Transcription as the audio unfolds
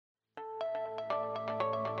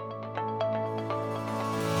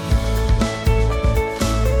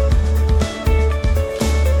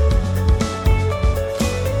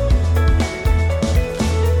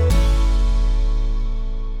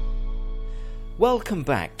Welcome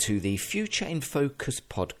back to the Future in Focus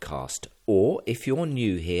podcast, or if you're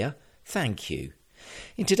new here, thank you.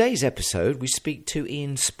 In today's episode, we speak to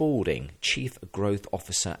Ian Spaulding, Chief Growth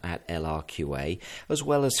Officer at LRQA, as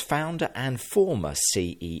well as founder and former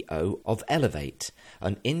CEO of Elevate,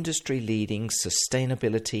 an industry-leading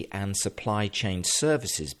sustainability and supply chain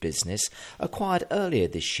services business acquired earlier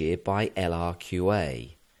this year by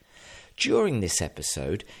LRQA. During this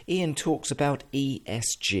episode, Ian talks about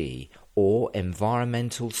ESG, or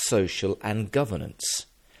Environmental, Social and Governance.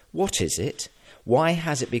 What is it? Why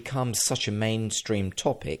has it become such a mainstream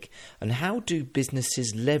topic, and how do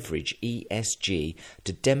businesses leverage ESG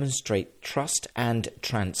to demonstrate trust and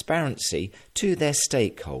transparency to their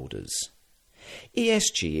stakeholders?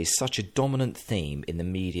 ESG is such a dominant theme in the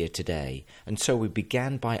media today, and so we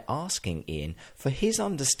began by asking Ian for his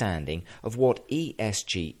understanding of what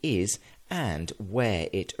ESG is and where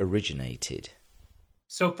it originated.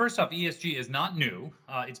 So first off, ESG is not new.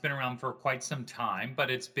 It's been around for quite some time,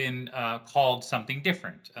 but it's been called something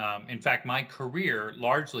different. In fact, my career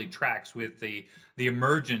largely tracks with the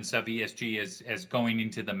emergence of ESG as going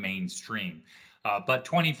into the mainstream. But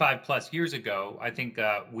 25 plus years ago, I think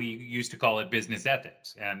we used to call it business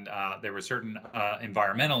ethics, and there were certain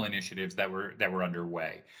environmental initiatives that were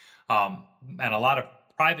underway, and a lot of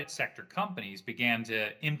private sector companies began to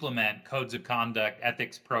implement codes of conduct,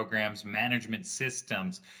 ethics programs, management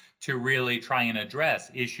systems to really try and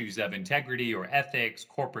address issues of integrity or ethics,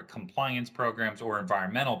 corporate compliance programs, or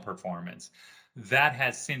environmental performance. That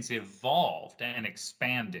has since evolved and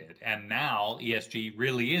expanded, and now ESG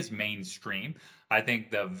really is mainstream. I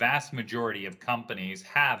think the vast majority of companies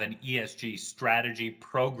have an ESG strategy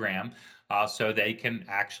program so they can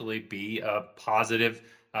actually be a positive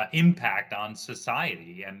impact on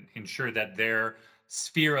society and ensure that their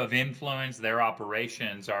sphere of influence, their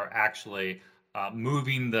operations are actually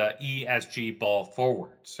moving the ESG ball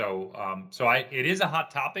forward. So it is a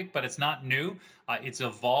hot topic, but it's not new. It's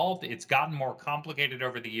evolved. It's gotten more complicated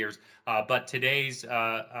over the years. But today's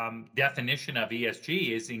definition of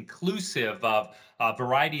ESG is inclusive of a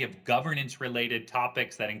variety of governance-related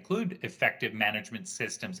topics that include effective management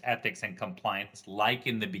systems, ethics, and compliance, like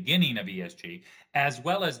in the beginning of ESG, as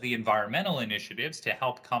well as the environmental initiatives to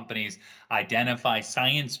help companies identify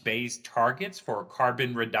science-based targets for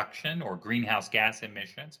carbon reduction or greenhouse gas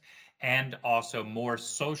emissions, and also more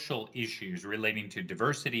social issues relating to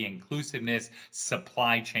diversity, inclusiveness,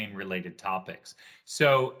 supply chain related topics.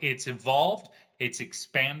 So it's evolved, it's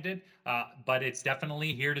expanded, but it's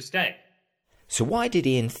definitely here to stay. So why did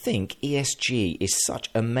Ian think ESG is such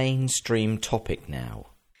a mainstream topic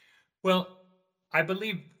now? Well, I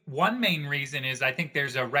believe one main reason is I think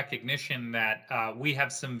there's a recognition that we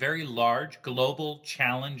have some very large global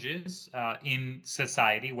challenges in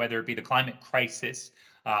society, whether it be the climate crisis,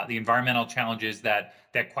 the environmental challenges that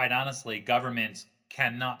quite honestly governments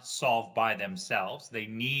cannot solve by themselves. They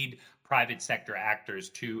need private sector actors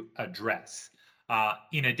to address.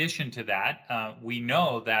 In addition to that, we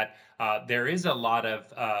know that there is a lot of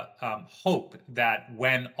hope that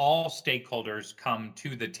when all stakeholders come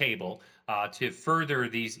to the table to further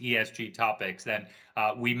these ESG topics, then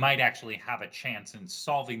we might actually have a chance in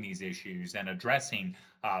solving these issues and addressing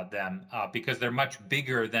them because they're much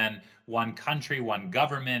bigger than one country, one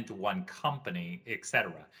government, one company,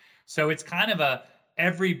 etc. So it's kind of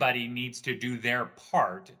everybody needs to do their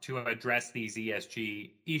part to address these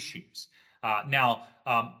ESG issues. Now,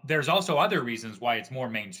 there's also other reasons why it's more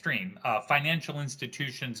mainstream. Financial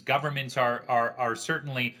institutions, governments are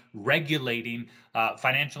certainly regulating.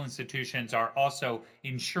 Financial institutions are also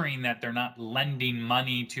ensuring that they're not lending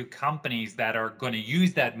money to companies that are going to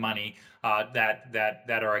use that money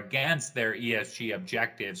that are against their ESG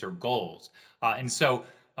objectives or goals. And so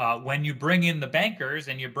when you bring in the bankers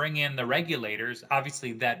and you bring in the regulators,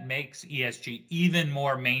 obviously that makes ESG even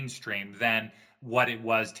more mainstream than what it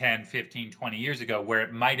was 10, 15, 20 years ago, where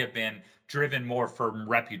it might have been driven more from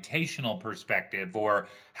reputational perspective or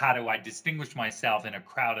how do I distinguish myself in a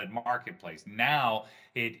crowded marketplace. Now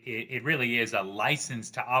it really is a license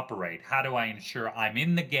to operate. How do I ensure I'm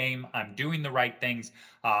in the game, I'm doing the right things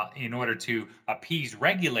in order to appease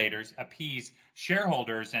regulators, appease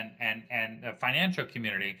shareholders and the financial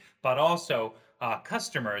community, but also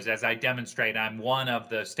customers. As I demonstrate, I'm one of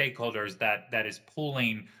the stakeholders that is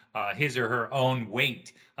pulling his or her own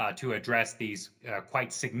weight to address these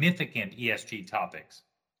quite significant ESG topics.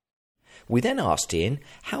 We then asked Ian,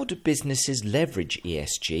 how do businesses leverage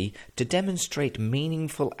ESG to demonstrate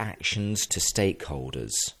meaningful actions to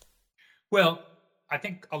stakeholders? Well, I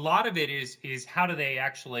think a lot of it is how do they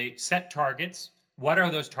actually set targets, What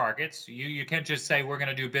are those targets? You can't just say we're going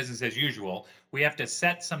to do business as usual. We have to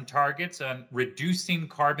set some targets on reducing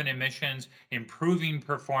carbon emissions, improving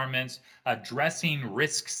performance, addressing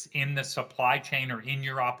risks in the supply chain or in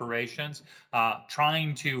your operations,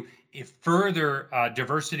 trying to further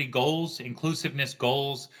diversity goals, inclusiveness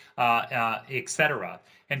goals, et cetera.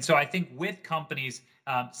 And so I think with companies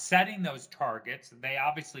setting those targets, they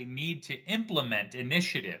obviously need to implement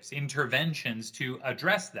initiatives, interventions to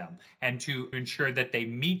address them and to ensure that they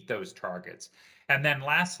meet those targets. And then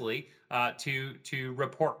lastly, to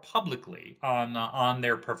report publicly on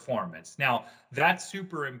their performance. Now, that's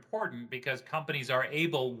super important because companies are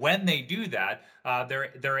able, when they do that,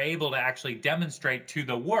 they're able to actually demonstrate to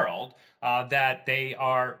the world that they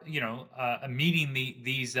are, meeting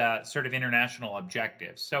these sort of international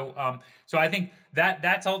objectives. So I think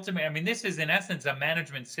that's ultimately. I mean, this is in essence a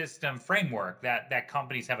management system framework that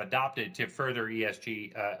companies have adopted to further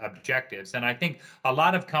ESG objectives. And I think a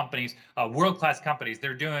lot of companies, world-class companies,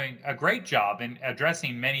 they're doing a great job in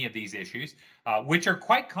addressing many of these issues, which are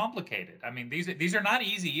quite complicated. I mean, these are not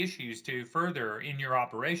easy issues to further in your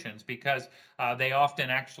operations because they often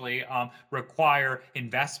actually require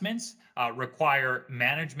investments, require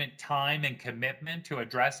management time and commitment to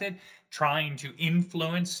address it, trying to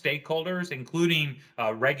influence stakeholders, including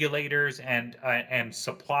regulators and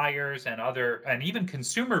suppliers and even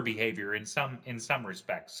consumer behavior in some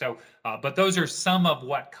respects. So, but those are some of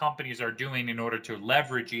what companies are doing in order to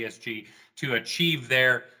leverage ESG to achieve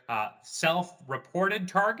their self-reported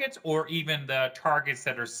targets or even the targets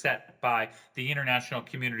that are set by the international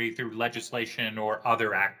community through legislation or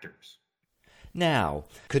other actors. Now,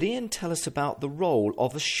 could Ian tell us about the role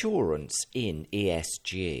of assurance in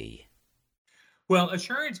ESG? Well,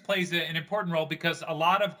 assurance plays an important role because a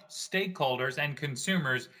lot of stakeholders and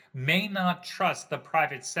consumers may not trust the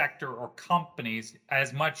private sector or companies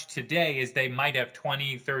as much today as they might have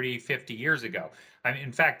 20, 30, 50 years ago. I mean,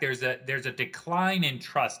 in fact, there's a decline in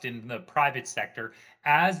trust in the private sector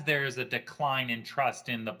as there's a decline in trust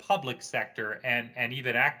in the public sector and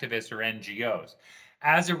even activists or NGOs.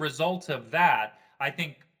 As a result of that, I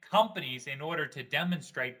think companies, in order to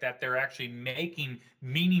demonstrate that they're actually making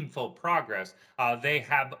meaningful progress, they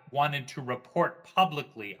have wanted to report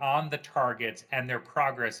publicly on the targets and their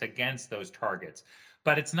progress against those targets.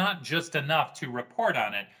 But it's not just enough to report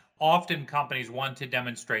on it. Often companies want to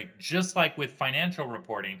demonstrate, just like with financial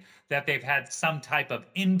reporting, that they've had some type of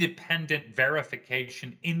independent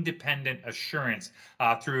verification, independent assurance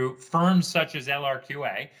through firms such as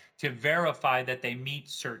LRQA to verify that they meet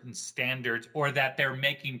certain standards or that they're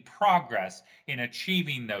making progress in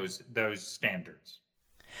achieving those standards.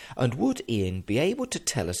 And would Ian be able to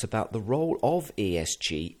tell us about the role of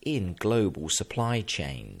ESG in global supply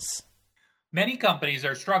chains? Many companies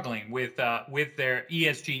are struggling with their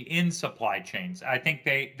ESG in supply chains. I think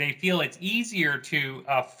they feel it's easier to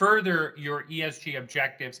further your ESG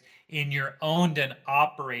objectives in your owned and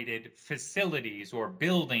operated facilities or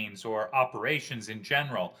buildings or operations in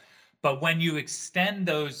general. But when you extend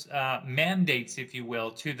those mandates, if you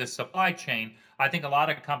will, to the supply chain, I think a lot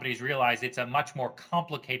of companies realize it's a much more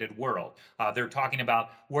complicated world. They're talking about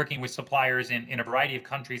working with suppliers in a variety of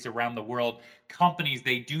countries around the world, companies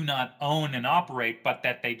they do not own and operate, but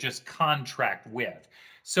that they just contract with.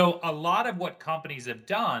 So a lot of what companies have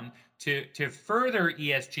done to further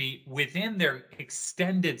ESG within their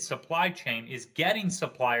extended supply chain is getting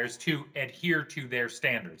suppliers to adhere to their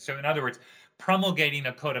standards. So in other words, promulgating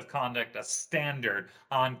a code of conduct, a standard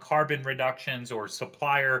on carbon reductions or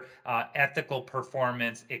supplier ethical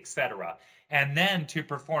performance, etc. And then to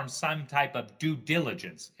perform some type of due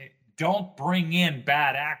diligence. Don't bring in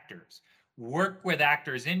bad actors. Work with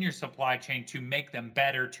actors in your supply chain to make them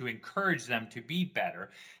better, to encourage them to be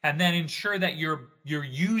better, and then ensure that you're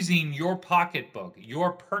using your pocketbook,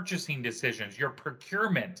 your purchasing decisions, your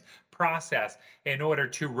procurement process in order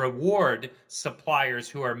to reward suppliers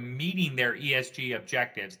who are meeting their ESG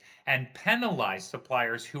objectives and penalize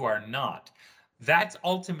suppliers who are not. That's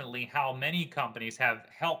ultimately how many companies have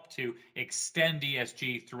helped to extend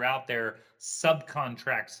ESG throughout their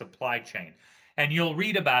subcontract supply chain. And you'll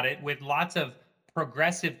read about it with lots of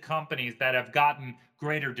progressive companies that have gotten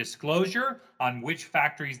greater disclosure on which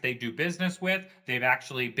factories they do business with. They've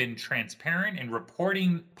actually been transparent in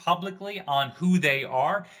reporting publicly on who they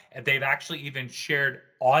are. They've actually even shared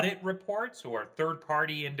audit reports or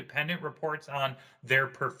third-party independent reports on their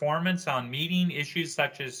performance on meeting issues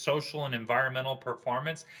such as social and environmental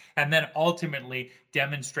performance, and then ultimately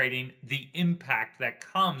demonstrating the impact that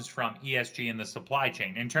comes from ESG in the supply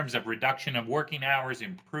chain in terms of reduction of working hours,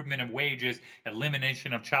 improvement of wages,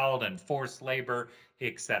 elimination of child and forced labor,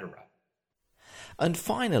 etc. And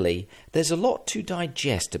finally, there's a lot to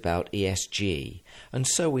digest about ESG, and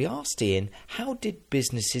so we asked Ian, how did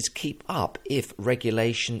businesses keep up if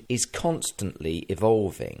regulation is constantly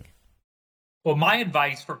evolving? Well, my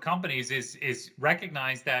advice for companies is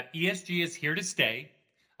recognize that ESG is here to stay.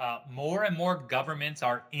 More and more governments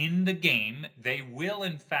are in the game. They will,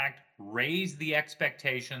 in fact, raise the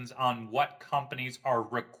expectations on what companies are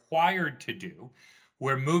required to do.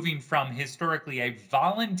 We're moving from historically a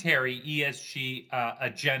voluntary ESG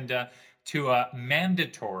agenda to a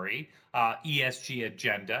mandatory ESG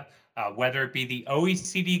agenda, whether it be the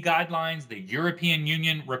OECD guidelines, the European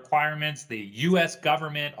Union requirements, the US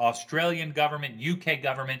government, Australian government, UK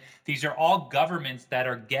government. These are all governments that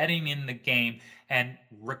are getting in the game and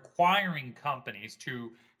requiring companies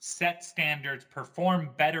to set standards, perform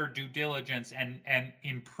better due diligence, and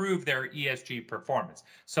improve their ESG performance.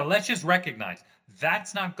 So let's just recognize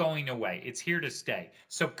that's not going away. It's here to stay.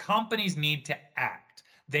 So companies need to act.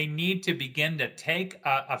 They need to begin to take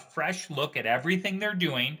a fresh look at everything they're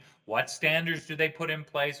doing. What standards do they put in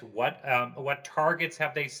place? What targets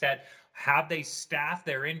have they set? Have they staffed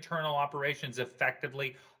their internal operations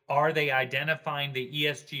effectively? Are they identifying the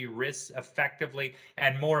ESG risks effectively?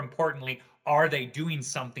 And more importantly, are they doing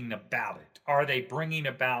something about it? Are they bringing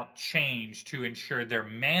about change to ensure they're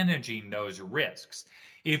managing those risks?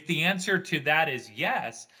 If the answer to that is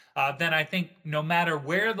yes, then I think no matter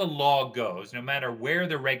where the law goes, no matter where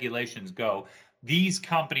the regulations go, these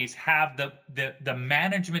companies have the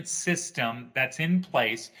management system that's in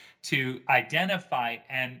place to identify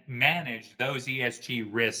and manage those ESG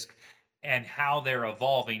risks and how they're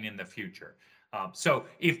evolving in the future. So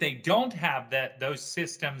if they don't have those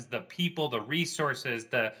systems, the people, the resources,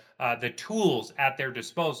 the tools at their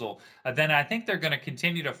disposal, then I think they're going to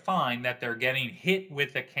continue to find that they're getting hit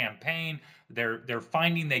with a campaign. They're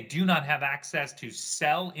finding they do not have access to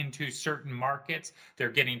sell into certain markets.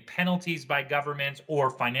 They're getting penalties by governments or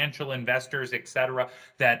financial investors, et cetera,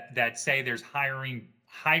 that say there's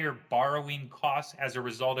higher borrowing costs as a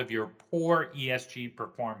result of your poor ESG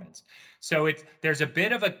performance. So there's a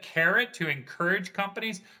bit of a carrot to encourage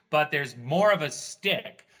companies, but there's more of a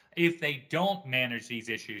stick if they don't manage these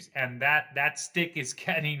issues. And that stick is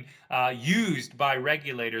getting used by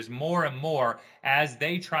regulators more and more as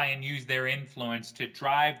they try and use their influence to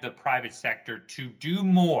drive the private sector to do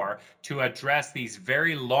more to address these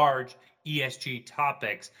very large ESG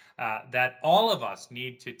topics that all of us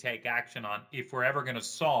need to take action on if we're ever going to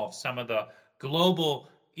solve some of the global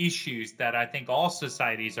issues that I think all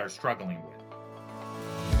societies are struggling with.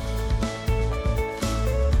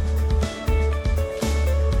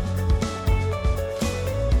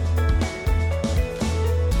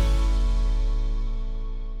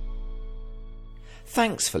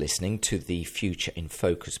 Thanks for listening to the Future in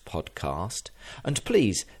Focus podcast, and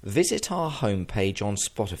please visit our homepage on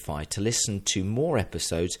Spotify to listen to more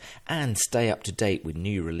episodes and stay up to date with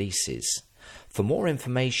new releases. For more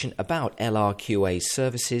information about LRQA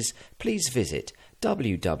services, please visit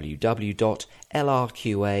www.lrqa.com.